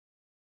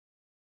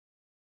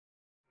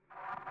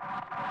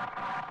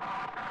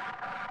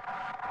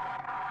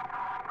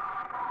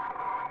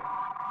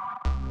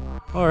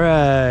All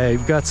right,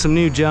 we've got some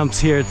new jumps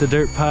here at the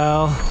dirt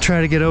pile.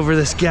 Try to get over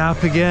this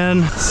gap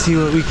again. See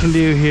what we can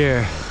do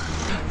here.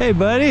 Hey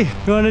buddy,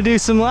 you wanna do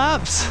some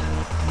laps?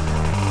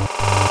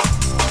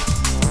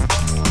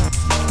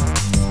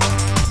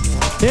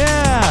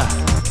 Yeah!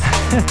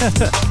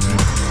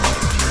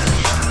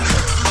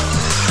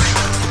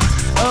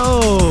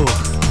 Oh!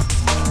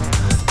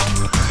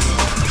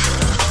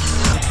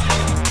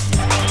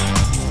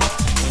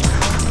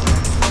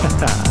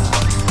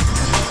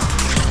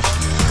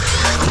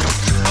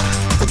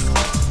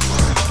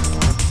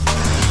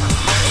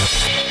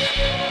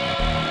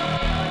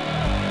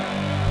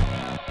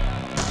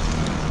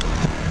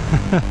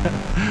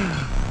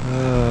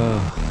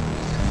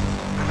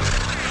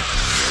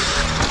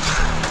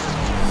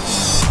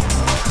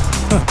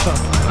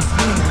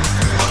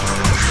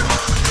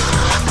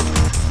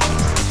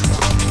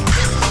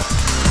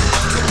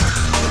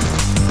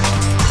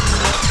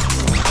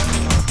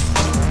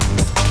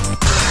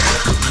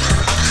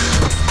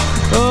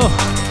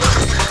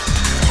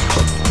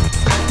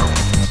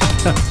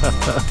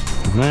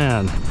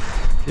 Man,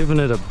 giving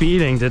it a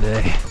beating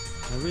today.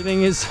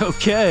 Everything is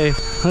okay.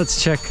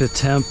 Let's check the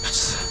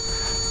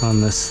temps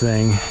on this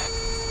thing.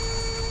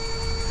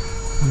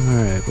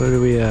 All right, what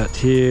are we at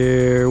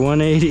here?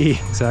 180,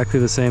 exactly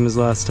the same as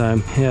last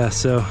time. Yeah,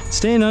 so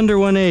staying under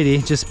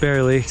 180, just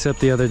barely, except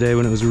the other day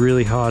when it was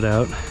really hot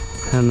out.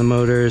 And the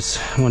motor's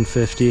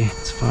 150,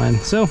 it's fine.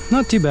 So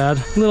not too bad,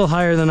 a little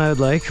higher than I would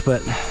like,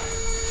 but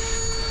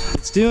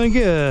it's doing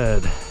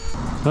good.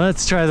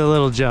 Let's try the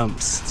little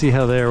jumps, see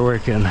how they're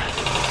working.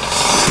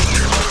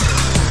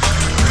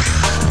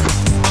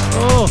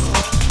 Oh!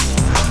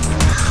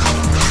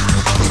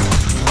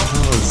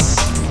 That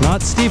was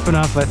not steep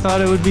enough. I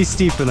thought it would be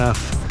steep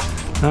enough.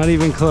 Not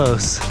even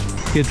close.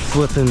 Good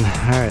flipping.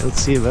 All right,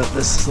 let's see about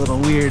this little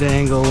weird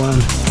angle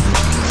one.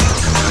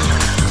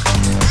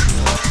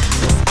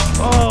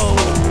 Oh,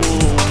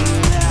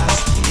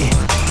 nasty.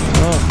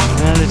 Oh,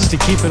 managed to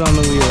keep it on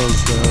the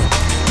wheels though.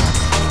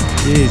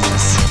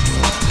 Jesus.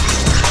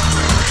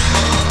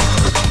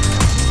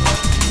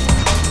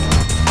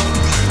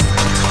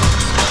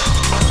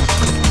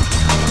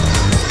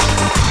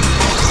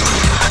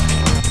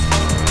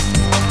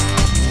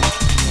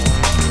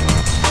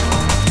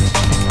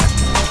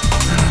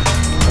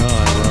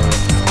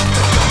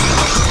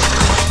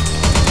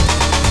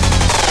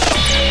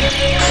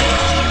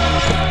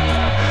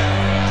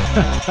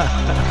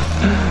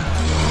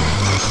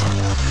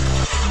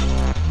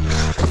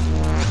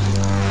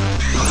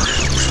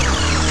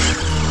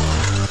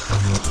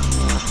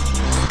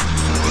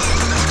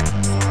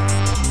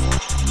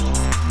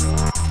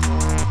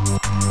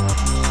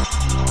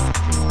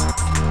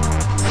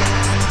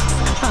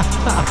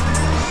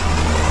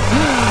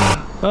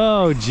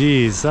 Oh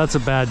geez, that's a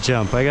bad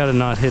jump. I gotta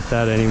not hit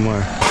that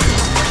anymore.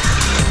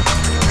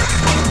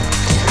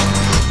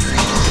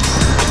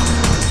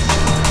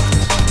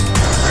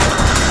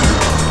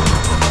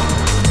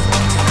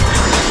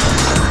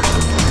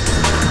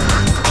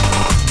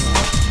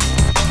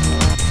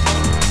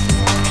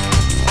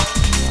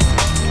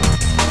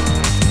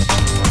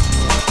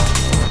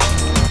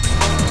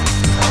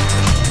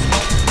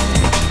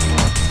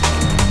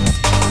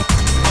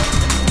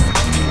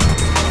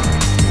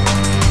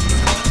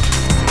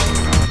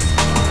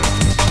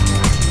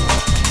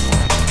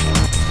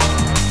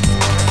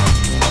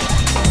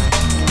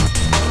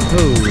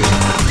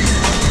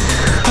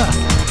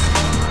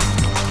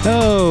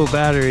 Oh,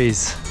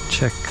 batteries.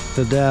 Check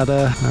the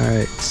data. All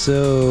right,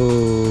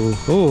 so,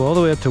 oh, all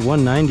the way up to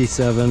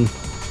 197 and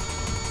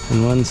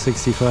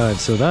 165.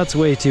 So that's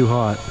way too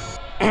hot.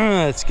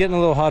 It's getting a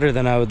little hotter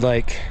than I would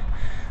like,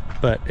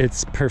 but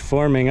it's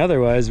performing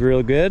otherwise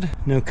real good.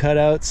 No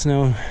cutouts,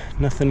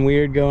 nothing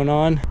weird going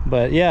on.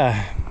 But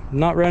yeah,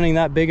 not running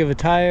that big of a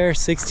tire.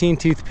 16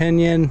 tooth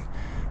pinion,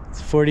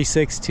 it's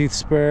 46 tooth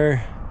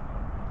spur.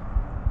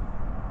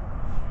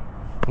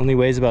 Only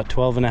weighs about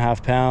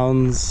 12.5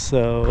 pounds,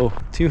 so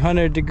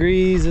 200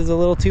 degrees is a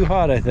little too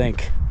hot, I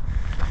think.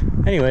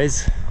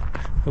 Anyways,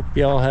 hope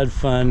y'all had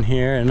fun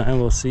here, and I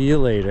will see you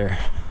later.